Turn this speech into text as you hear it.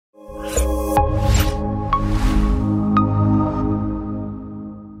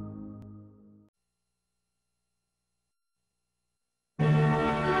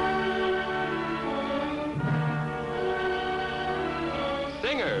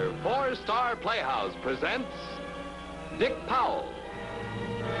Theater for Star Playhouse presents Dick Powell,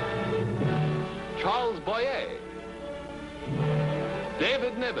 Charles Boyer,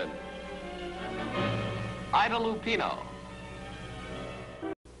 David Niven, Ida Lupino.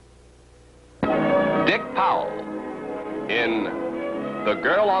 Dick Powell in The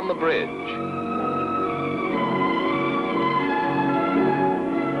Girl on the Bridge.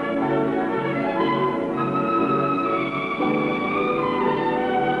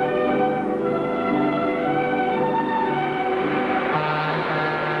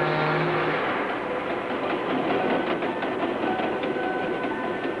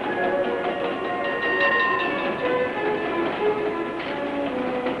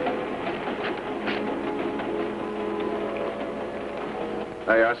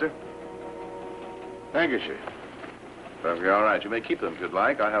 There you are, sir. Thank you, sir. Perfectly all right. You may keep them if you'd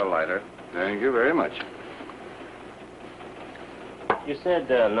like. I have a lighter. Thank you very much. You said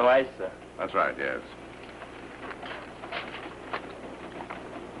no ice, sir. That's right, yes.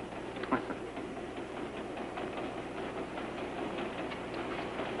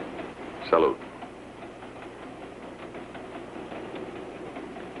 Salute.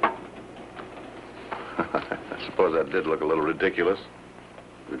 I suppose that did look a little ridiculous.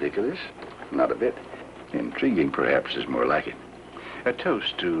 Ridiculous? Not a bit. Intriguing, perhaps, is more like it. A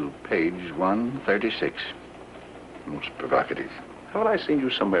toast to page 136. Most provocative. Haven't I seen you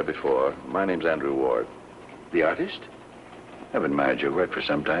somewhere before? My name's Andrew Ward. The artist? I've admired your work for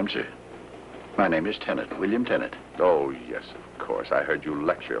some time, sir. My name is Tennant, William Tennant. Oh, yes, of course. I heard you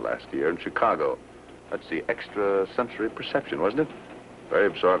lecture last year in Chicago. That's the extrasensory perception, wasn't it? Very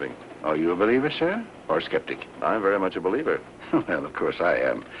absorbing. Are you a believer, sir, or a skeptic? I'm very much a believer. Well, of course I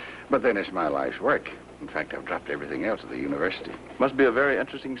am. But then it's my life's work. In fact, I've dropped everything else at the university. Must be a very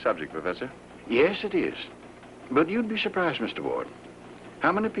interesting subject, Professor. Yes, it is. But you'd be surprised, Mr. Ward.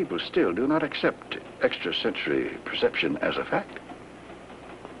 How many people still do not accept extrasensory perception as a fact?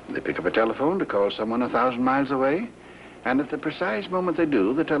 They pick up a telephone to call someone 1,000 miles away, and at the precise moment they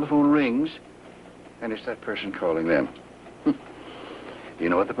do, the telephone rings, and it's that person calling them. You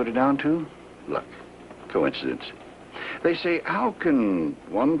know what they put it down to? Luck. Coincidence. They say, how can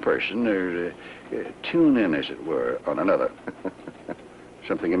one person tune in, as it were, on another?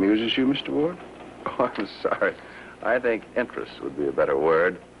 Something amuses you, Mr. Ward? Oh, I'm sorry. I think interest would be a better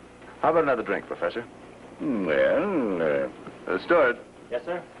word. How about another drink, Professor? Well, Steward. Yes,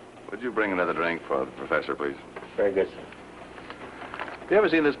 sir? Would you bring another drink for the professor, please? Very good, sir. Have you ever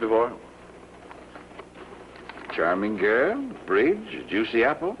seen this before? Charming girl, bridge, juicy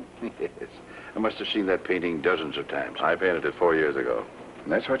apple. Yes. I must have seen that painting dozens of times. I painted it 4 years ago.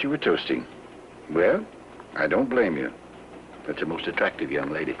 And that's what you were toasting. Well, I don't blame you. That's a most attractive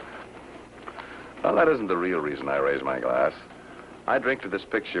young lady. Well, that isn't the real reason I raise my glass. I drink to this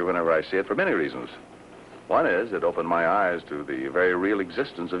picture whenever I see it for many reasons. One is it opened my eyes to the very real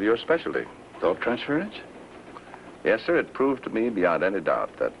existence of your specialty. Thought transference? Yes, sir. It proved to me beyond any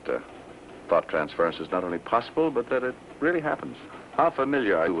doubt that thought transference is not only possible, but that it really happens. How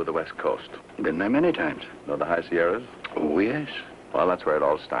familiar are you with the West Coast? Been there many times. Know the High Sierras? Oh, yes. Well, that's where it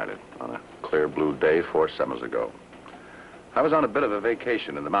all started, on a clear blue day 4 summers ago. I was on a bit of a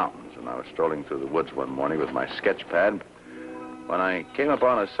vacation in the mountains, and I was strolling through the woods one morning with my sketch pad when I came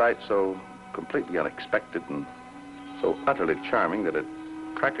upon a sight so completely unexpected and so utterly charming that it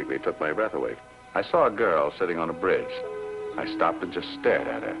practically took my breath away. I saw a girl sitting on a bridge. I stopped and just stared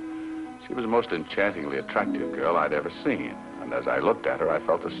at her. She was the most enchantingly attractive girl I'd ever seen, and as I looked at her, I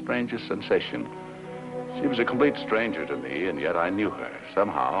felt the strangest sensation. She was a complete stranger to me, and yet I knew her.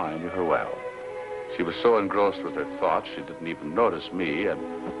 Somehow, I knew her well. She was so engrossed with her thoughts, she didn't even notice me, and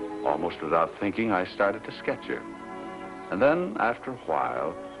almost without thinking, I started to sketch her. And then, after a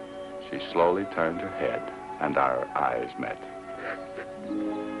while, she slowly turned her head, and our eyes met.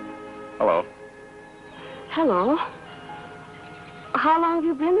 Hello. Hello. How long have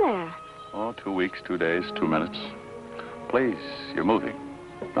you been there? Oh, 2 weeks, 2 days, 2 minutes. Please, you're moving.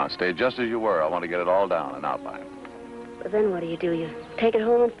 Now, stay just as you were. I want to get it all down, an outline. Well, then what do? You take it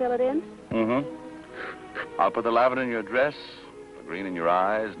home and fill it in? Mm-hmm. I'll put the lavender in your dress, the green in your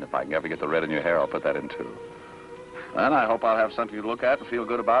eyes, and if I can ever get the red in your hair, I'll put that in, too. And I hope I'll have something to look at and feel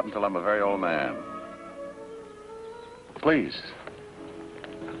good about until I'm a very old man. Please.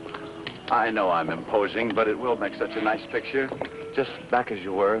 I know I'm imposing, but it will make such a nice picture. Just back as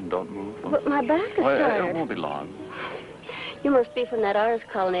you were and don't move. But my back is tired. It won't be long. You must be from that artist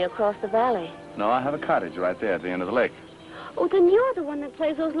colony across the valley. No, I have a cottage right there at the end of the lake. Oh, then you're the one that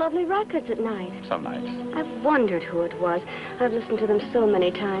plays those lovely records at night. Some nights. I've wondered who it was. I've listened to them so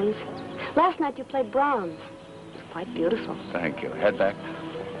many times. Last night you played Brahms. It was quite beautiful. Thank you. Head back.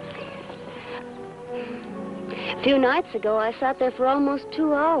 A few nights ago, I sat there for almost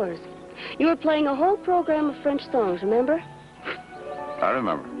 2 hours. You were playing a whole program of French songs, remember? I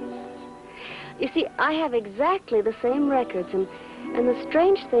remember. You see, I have exactly the same records, and the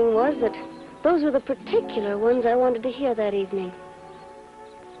strange thing was that those were the particular ones I wanted to hear that evening.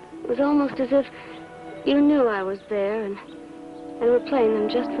 It was almost as if you knew I was there and were playing them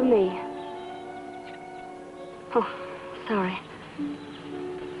just for me. Oh, sorry.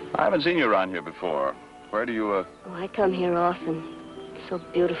 I haven't seen you around here before. Where do you, Oh, I come here often. It's so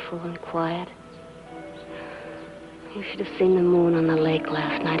beautiful and quiet. You should have seen the moon on the lake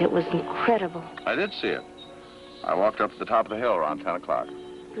last night. It was incredible. I did see it. I walked up to the top of the hill around 10 o'clock.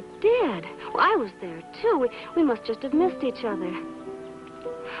 You did? Well, I was there, too. We must just have missed each other.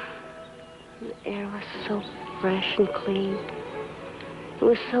 The air was so fresh and clean. It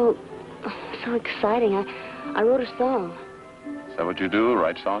was so exciting. I wrote a song. Is that what you do,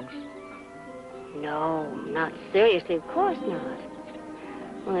 write songs? No, not seriously. Of course not.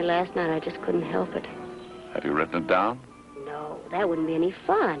 Only last night I just couldn't help it. Have you written it down? No, that wouldn't be any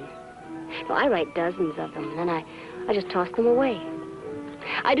fun. No, I write dozens of them, and then I just toss them away.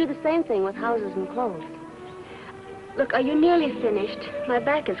 I do the same thing with houses and clothes. Look, are you nearly finished? My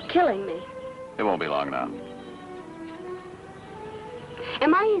back is killing me. It won't be long now.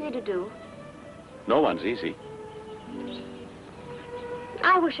 Am I easy to do? No one's easy.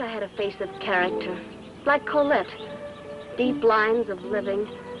 I wish I had a face of character, like Colette. Deep lines of living.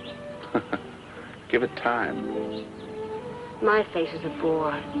 Give it time. My face is a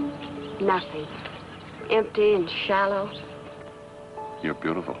bore. Nothing. Empty and shallow. You're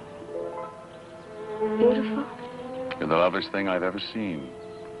beautiful. Beautiful? You're the loveliest thing I've ever seen.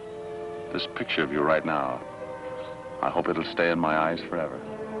 This picture of you right now, I hope it'll stay in my eyes forever.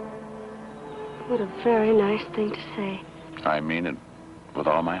 What a very nice thing to say. I mean it with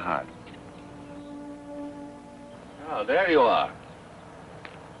all my heart. Oh, there you are.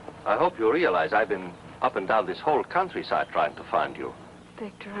 I hope you realize I've been up and down this whole countryside trying to find you.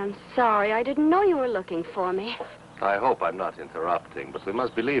 Victor, I'm sorry. I didn't know you were looking for me. I hope I'm not interrupting, but we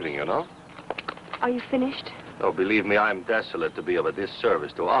must be leaving, you know. Are you finished? Oh, believe me, I'm desolate to be of a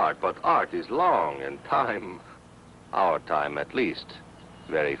disservice to art, but art is long and time, our time at least,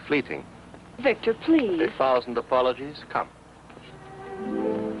 very fleeting. Victor, please. 1,000 apologies. Come.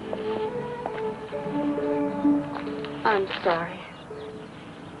 I'm sorry.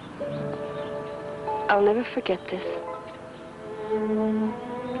 I'll never forget this.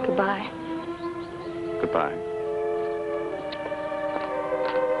 Goodbye. Goodbye.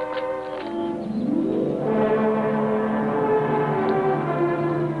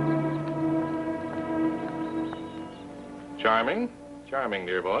 Charming. Charming,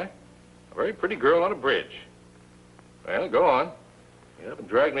 dear boy. A very pretty girl on a bridge. Well, go on. You haven't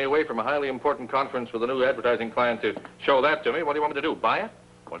dragged me away from a highly important conference with a new advertising client to show that to me. What do you want me to do, buy it?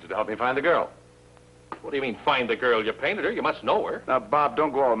 I want you to help me find the girl. What do you mean, find the girl? You painted her. You must know her. Now, Bob,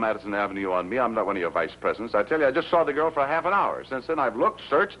 don't go all Madison Avenue on me. I'm not one of your vice presidents. I tell you, I just saw the girl for half an hour. Since then, I've looked,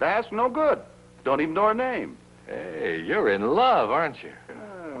 searched, asked, no good. Don't even know her name. Hey, you're in love, aren't you?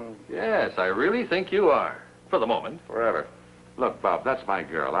 Oh, yes, I really think you are. For the moment. Forever. Look, Bob, that's my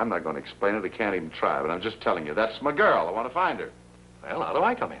girl. I'm not going to explain it. I can't even try, but I'm just telling you, that's my girl. I want to find her. Well, how do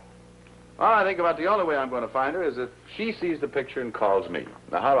I come in? Well, I think about the only way I'm going to find her is if she sees the picture and calls me.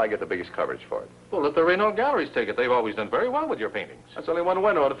 Now, how do I get the biggest coverage for it? Well, let the Renault galleries take it. They've always done very well with your paintings. That's only one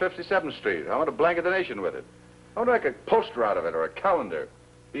window on 57th Street. I want to blanket the nation with it. I want to make a poster out of it or a calendar.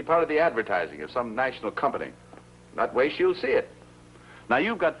 Be part of the advertising of some national company. That way she'll see it. Now,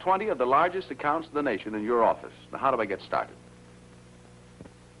 you've got 20 of the largest accounts in the nation in your office. Now, how do I get started?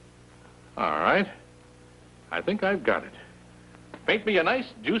 All right. I think I've got it. Paint me a nice,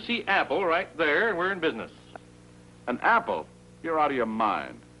 juicy apple right there, and we're in business. An apple? You're out of your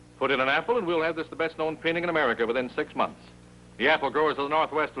mind. Put in an apple, and we'll have this the best-known painting in America within 6 months. The apple growers of the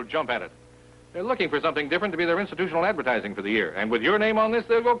Northwest will jump at it. They're looking for something different to be their institutional advertising for the year. And with your name on this,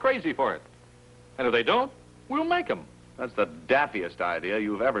 they'll go crazy for it. And if they don't, we'll make them. That's the daffiest idea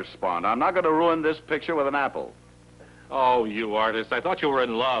you've ever spawned. I'm not going to ruin this picture with an apple. Oh, you artist. I thought you were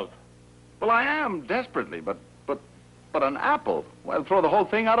in love. Well, I am, desperately, but an apple, well, throw the whole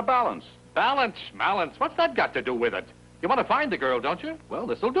thing out of balance. Balance, malance. What's that got to do with it? You want to find the girl, don't you? Well,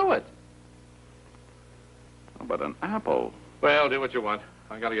 this'll do it. But an apple? Well, do what you want.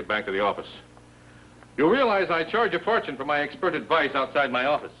 I got to get back to the office. You realize I charge a fortune for my expert advice outside my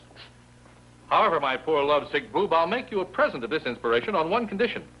office. However, my poor lovesick boob, I'll make you a present of this inspiration on one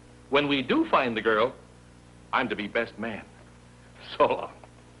condition. When we do find the girl, I'm to be best man. So long.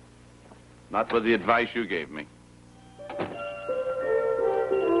 Not with the advice you gave me.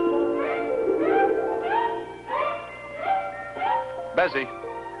 Bessie.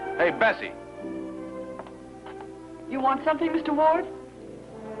 Hey, Bessie. You want something, Mr. Ward?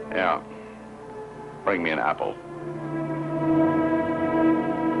 Yeah. Bring me an apple.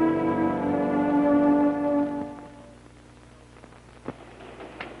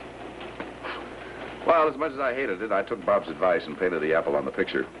 Well, as much as I hated it, I took Bob's advice and painted the apple on the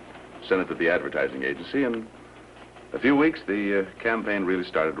picture. Sent it to the advertising agency, and in a few weeks, the campaign really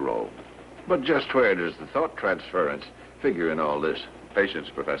started to roll. But just where does the thought transference figure in all this? Patience,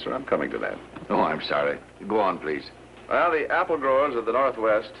 Professor. I'm coming to that. Oh, I'm sorry. Go on, please. Well, the apple growers of the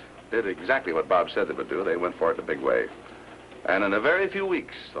Northwest did exactly what Bob said they would do. They went for it in a big way. And in a very few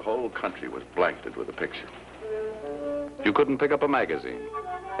weeks, the whole country was blanketed with a picture. You couldn't pick up a magazine,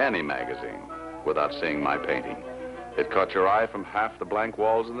 any magazine, without seeing my painting. It caught your eye from half the blank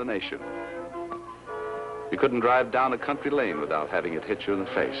walls in the nation. You couldn't drive down a country lane without having it hit you in the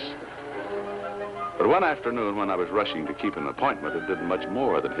face. But one afternoon, when I was rushing to keep an appointment, it did much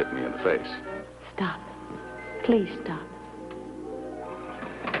more than hit me in the face. Stop. Please stop.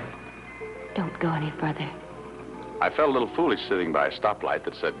 Don't go any further. I felt a little foolish sitting by a stoplight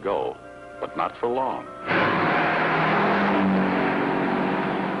that said go, but not for long.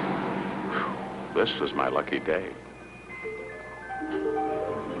 This was my lucky day.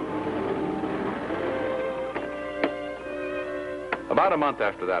 About a month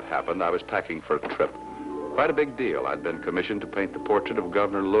after that happened, I was packing for a trip. Quite a big deal. I'd been commissioned to paint the portrait of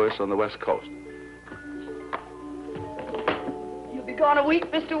Governor Lewis on the West Coast. You'll be gone a week,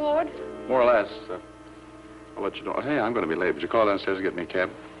 Mr. Ward? More or less. I'll let you know. Hey, I'm going to be late. Would you call downstairs and get me a cab?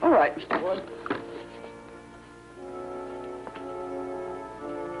 All right, Mr. Ward.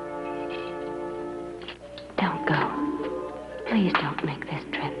 Don't go. Please don't make this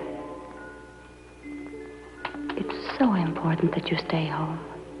trip. It's so important that you stay home.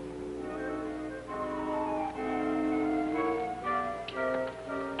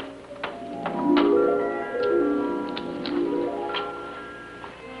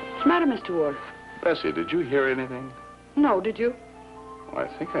 What's the matter, Mr. Ward? Bessie, did you hear anything? No, did you? Well,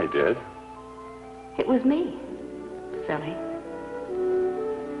 I think I did. It was me, silly.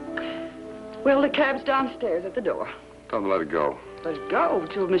 Well, the cab's downstairs at the door. Tell them to let it go. Let's go,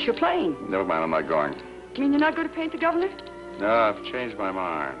 but you'll miss your plane. Never mind, I'm not going. You mean you're not going to paint the governor? No, I've changed my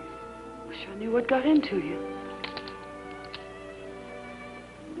mind. Wish I knew what got into you.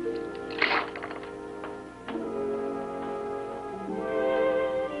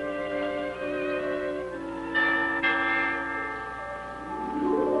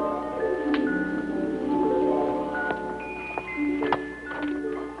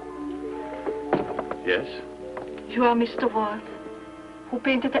 Yes? You are Mr. Ward, who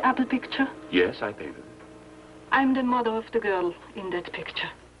painted the apple picture? Yes, I painted it. I'm the mother of the girl in that picture.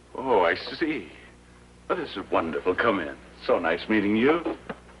 Oh, I see. Well, this is wonderful. Come in. So nice meeting you.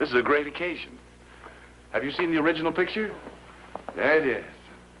 This is a great occasion. Have you seen the original picture? There it is.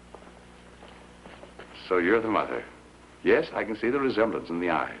 So you're the mother. Yes, I can see the resemblance in the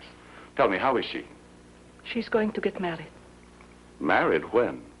eyes. Tell me, how is she? She's going to get married. Married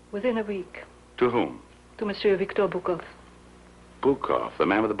when? Within a week. To whom? To Monsieur Victor Bukov. Bukov, the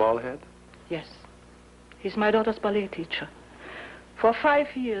man with the bald head? Yes. He's my daughter's ballet teacher. For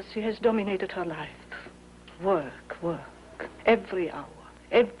 5 years, he has dominated her life. Work, work. Every hour,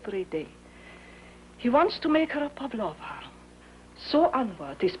 every day. He wants to make her a Pavlova. So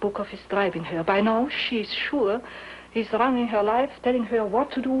onward, this Bukov is driving her. By now, she's sure he's running her life, telling her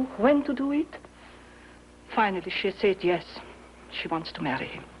what to do, when to do it. Finally, she said yes. She wants to marry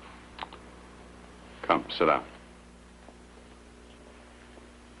him. Come, sit down.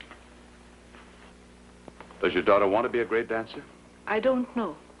 Does your daughter want to be a great dancer? I don't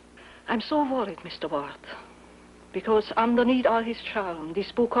know. I'm so worried, Mr. Ward. Because underneath all his charm,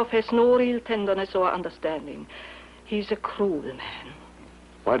 this Bukov has no real tenderness or understanding. He's a cruel man.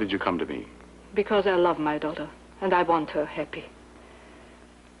 Why did you come to me? Because I love my daughter, and I want her happy.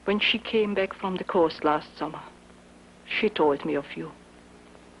 When she came back from the coast last summer, she told me of you.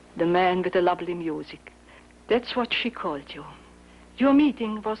 The man with the lovely music. That's what she called you. Your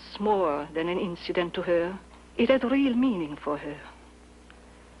meeting was more than an incident to her. It had real meaning for her.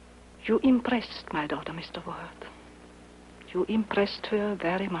 You impressed my daughter, Mr. Ward. You impressed her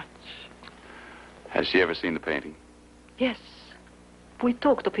very much. Has she ever seen the painting? Yes. We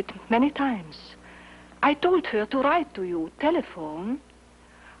talked of it many times. I told her to write to you, telephone.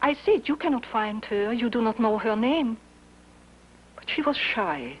 I said you cannot find her, you do not know her name. But she was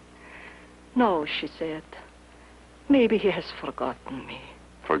shy. No, she said. Maybe he has forgotten me.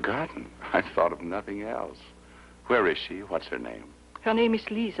 Forgotten? I thought of nothing else. Where is she? What's her name? Her name is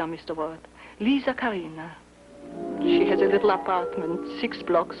Lisa, Mr. Ward. Lisa Karina. She has a little apartment 6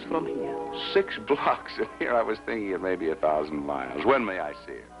 blocks from here. 6 blocks, and here I was thinking it may be 1,000 miles. When may I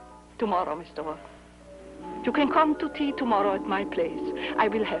see her? Tomorrow, Mr. Ward. You can come to tea tomorrow at my place. I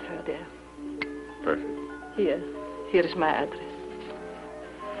will have her there. Perfect. Here is my address.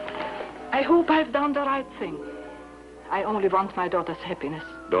 I hope I've done the right thing. I only want my daughter's happiness.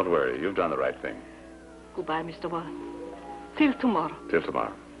 Don't worry, you've done the right thing. Goodbye, Mr. Ward. Till tomorrow. Till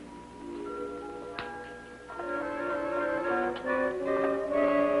tomorrow.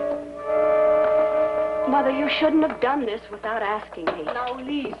 Mother, you shouldn't have done this without asking me. Now,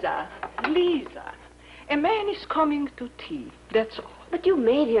 Lisa, a man is coming to tea, that's all. But you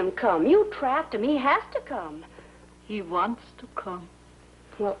made him come. You trapped him. He has to come. He wants to come.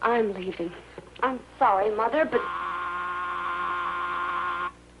 Well, I'm leaving. I'm sorry, Mother, but...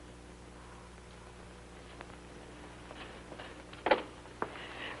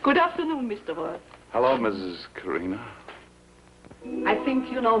 Good afternoon, Mr. Ward. Hello, Mrs. Karina. I think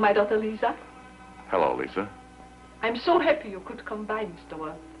you know my daughter, Lisa. Hello, Lisa. I'm so happy you could come by, Mr.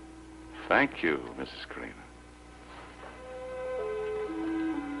 Ward. Thank you, Mrs. Karina.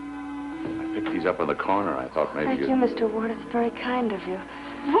 I picked these up in the corner. I thought maybe Thank you, Mr. Ward. It's very kind of you.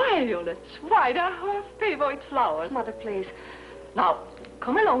 Violets. Why, they're her favorite flowers. Mother, please. Now,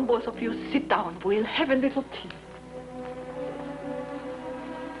 come along, both of you. Sit down. We'll have a little tea.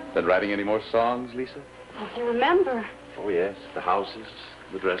 Been writing any more songs, Lisa? Oh, you remember? Oh, yes. The houses,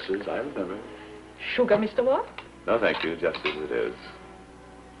 the dresses. I remember. Sugar, Mr. Ward? No, thank you. Just as it is.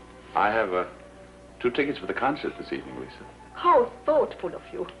 I have 2 tickets for the concert this evening, Lisa. How thoughtful of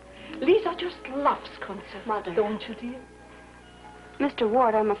you. Lisa just loves concerts. Mother. Don't you, dear? Mr.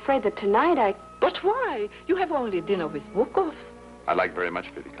 Ward, I'm afraid that tonight I... But why? You have only dinner with Bukov. I'd like very much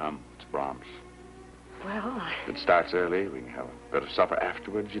for you to come. It's Brahms. Well, It starts early. We can have a bit of supper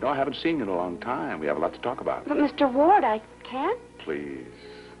afterwards. You know, I haven't seen you in a long time. We have a lot to talk about. But, Mr. Ward, I can't. Please.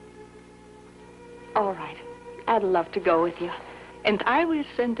 All right. I'd love to go with you. And I will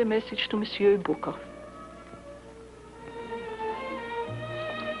send a message to Monsieur Bukov.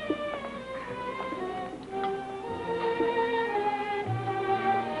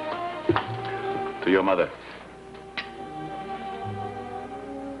 To your mother.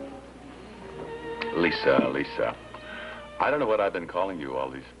 Lisa. I don't know what I've been calling you all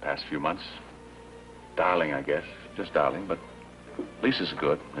these past few months. Darling, I guess. Just darling, but Lisa's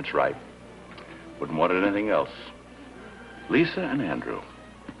good. It's right. Wouldn't want it anything else. Lisa and Andrew.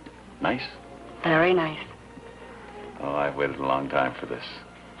 Nice? Very nice. Oh, I've waited a long time for this.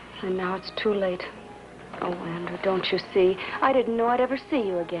 And now it's too late. Oh, Andrew, don't you see? I didn't know I'd ever see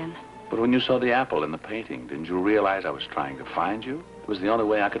you again. But when you saw the apple in the painting, didn't you realize I was trying to find you? It was the only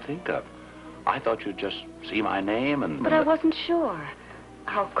way I could think of. I thought you'd just see my name and... But I wasn't sure.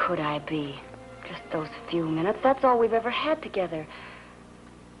 How could I be? Just those few minutes. That's all we've ever had together.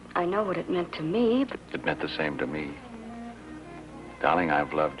 I know what it meant to me, but... It meant the same to me. Darling,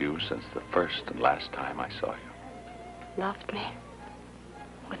 I've loved you since the first and last time I saw you. Loved me?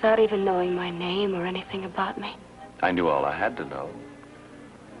 Without even knowing my name or anything about me? I knew all I had to know.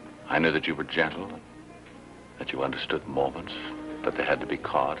 I knew that you were gentle, and that you understood moments, that they had to be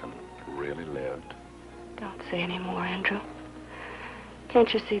caught and really lived. Don't say any more, Andrew.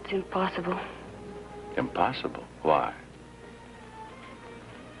 Can't you see it's impossible? Impossible? Why?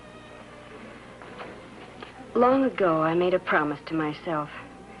 Long ago, I made a promise to myself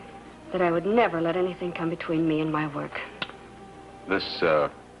that I would never let anything come between me and my work. This,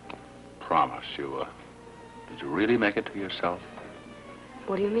 promise, did you really make it to yourself?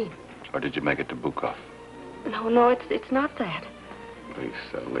 What do you mean? Or did you make it to Bukov? No, it's not that.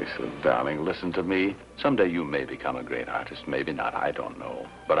 Lisa, darling, listen to me. Someday you may become a great artist, maybe not, I don't know.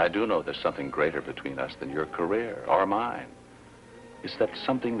 But I do know there's something greater between us than your career or mine. It's that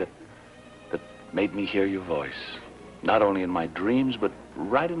something that made me hear your voice. Not only in my dreams, but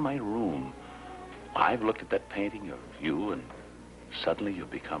right in my room. I've looked at that painting of you, and suddenly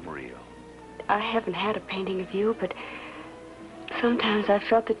you've become real. I haven't had a painting of you, but sometimes I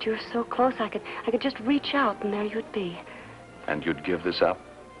felt that you were so close I could just reach out and there you'd be. And you'd give this up?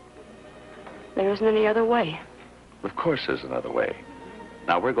 There isn't any other way. Of course there's another way.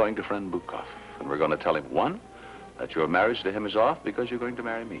 Now, we're going to friend Bukov, and we're going to tell him, 1, that your marriage to him is off because you're going to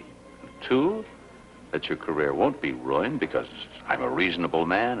marry me. And 2, that your career won't be ruined because I'm a reasonable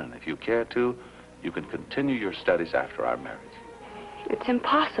man, and if you care to, you can continue your studies after our marriage. It's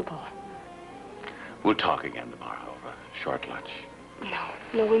impossible. We'll talk again tomorrow over a short lunch.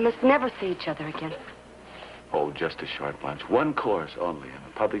 No, we must never see each other again. Oh, just a short lunch. 1 course only in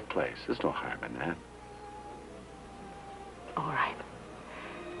a public place. There's no harm in that. All right.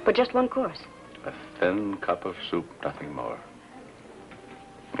 But just 1 course. A thin cup of soup, nothing more.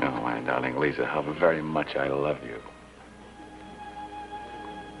 Oh, my darling Lisa, how very much I love you.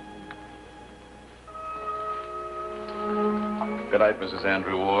 Good night, Mrs.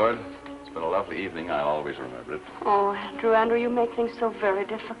 Andrew Ward. It's been a lovely evening. I'll always remember it. Oh, Andrew, you make things so very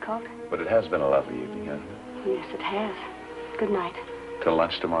difficult. But it has been a lovely evening, hasn't it? Yes, it has. Good night. Till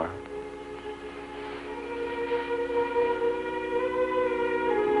lunch tomorrow.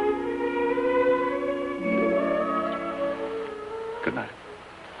 Good night.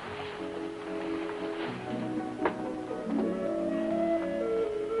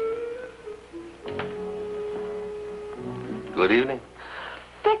 Good evening.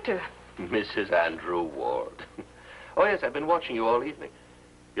 Victor. Mrs. Andrew Ward. Oh, yes, I've been watching you all evening.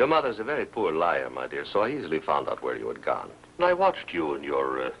 Your mother's a very poor liar, my dear, so I easily found out where you had gone. And I watched you and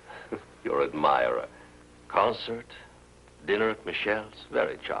your admirer. Concert, dinner at Michelle's,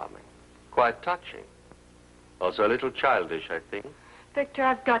 very charming. Quite touching. Also a little childish, I think. Victor,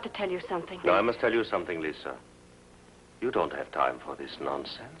 I've got to tell you something. No, I must tell you something, Lisa. You don't have time for this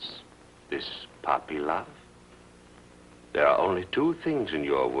nonsense, this puppy love. There are only two things in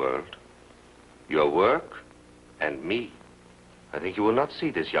your world. Your work and me. I think you will not see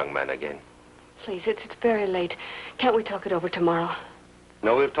this young man again. Please, it's very late. Can't we talk it over tomorrow?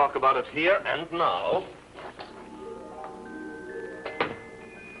 No, we'll talk about it here and now.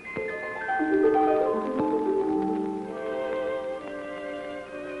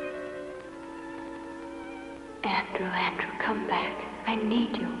 Andrew, come back. I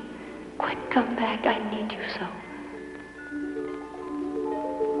need you. Quick, come back. I need you so.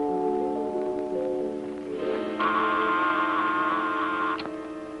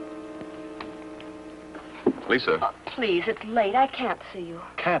 Lisa. Please, it's late. I can't see you.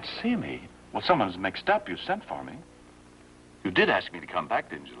 Can't see me? Well, someone's mixed up. You sent for me. You did ask me to come back,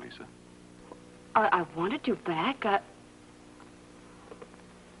 didn't you, Lisa? I wanted you back.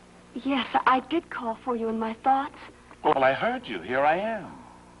 Yes, I did call for you in my thoughts. Well, I heard you. Here I am.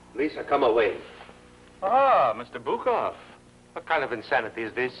 Lisa, come away. Ah, Mr. Bukoff. What kind of insanity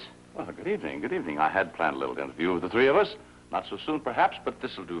is this? Well, good evening, good evening. I had planned a little interview with the three of us. Not so soon, perhaps, but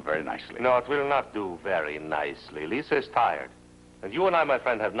this will do very nicely. No, it will not do very nicely. Lisa is tired. And you and I, my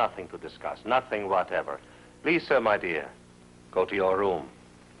friend, have nothing to discuss. Nothing whatever. Lisa, my dear, go to your room.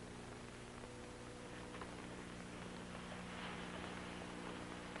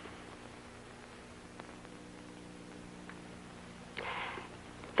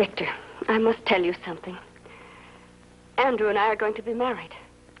 Victor, I must tell you something. Andrew and I are going to be married.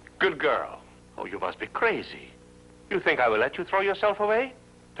 Good girl. Oh, you must be crazy. You think I will let you throw yourself away?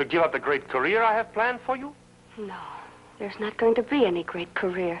 To give up the great career I have planned for you? No, there's not going to be any great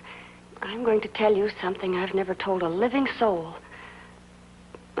career. I'm going to tell you something I've never told a living soul.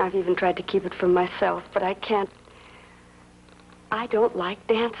 I've even tried to keep it from myself, but I can't. I don't like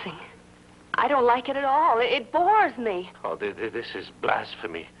dancing. I don't like it at all. It bores me. Oh, this is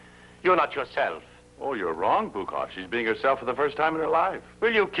blasphemy. You're not yourself. Oh, you're wrong, Bukoff. She's being herself for the first time in her life.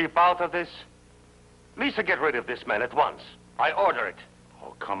 Will you keep out of this? Lisa, get rid of this man at once. I order it.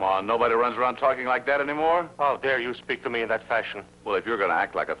 Oh, come on. Nobody runs around talking like that anymore. How dare you speak to me in that fashion? Well, if you're going to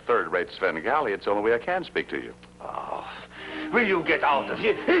act like a third-rate Svengali, it's the only way I can speak to you. Oh, will you get out of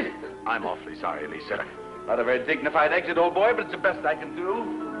here? I'm awfully sorry, Lisa. Not a very dignified exit, old boy, but it's the best I can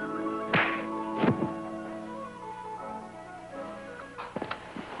do.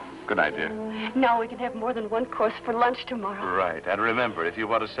 Good night, dear. Now we can have more than one course for lunch tomorrow. Right. And remember, if you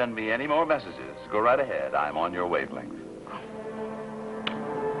want to send me any more messages, go right ahead. I'm on your wavelength.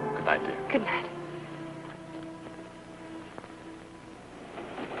 Good night, dear. Good night.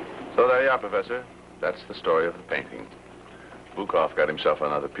 So there you are, Professor. That's the story of the painting. Bukoff got himself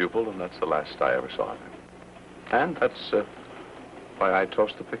another pupil, and that's the last I ever saw of him. And that's why I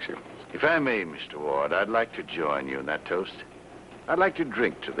toast the picture. If I may, Mr. Ward, I'd like to join you in that toast. I'd like to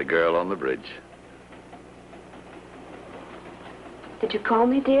drink to the girl on the bridge. Did you call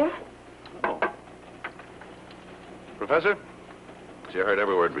me, dear? Oh. Professor, see, I heard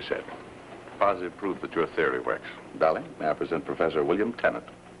every word we said. Positive proof that your theory works. Darling, may I present Professor William Tennant.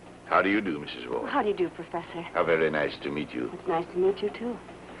 How do you do, Mrs. Ward? How do you do, Professor? How very nice to meet you. It's nice to meet you, too.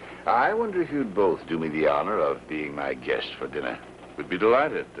 I wonder if you'd both do me the honor of being my guest for dinner. We'd be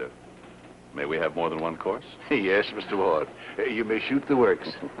delighted. May we have more than one course? Yes, Mr. Ward. You may shoot the works.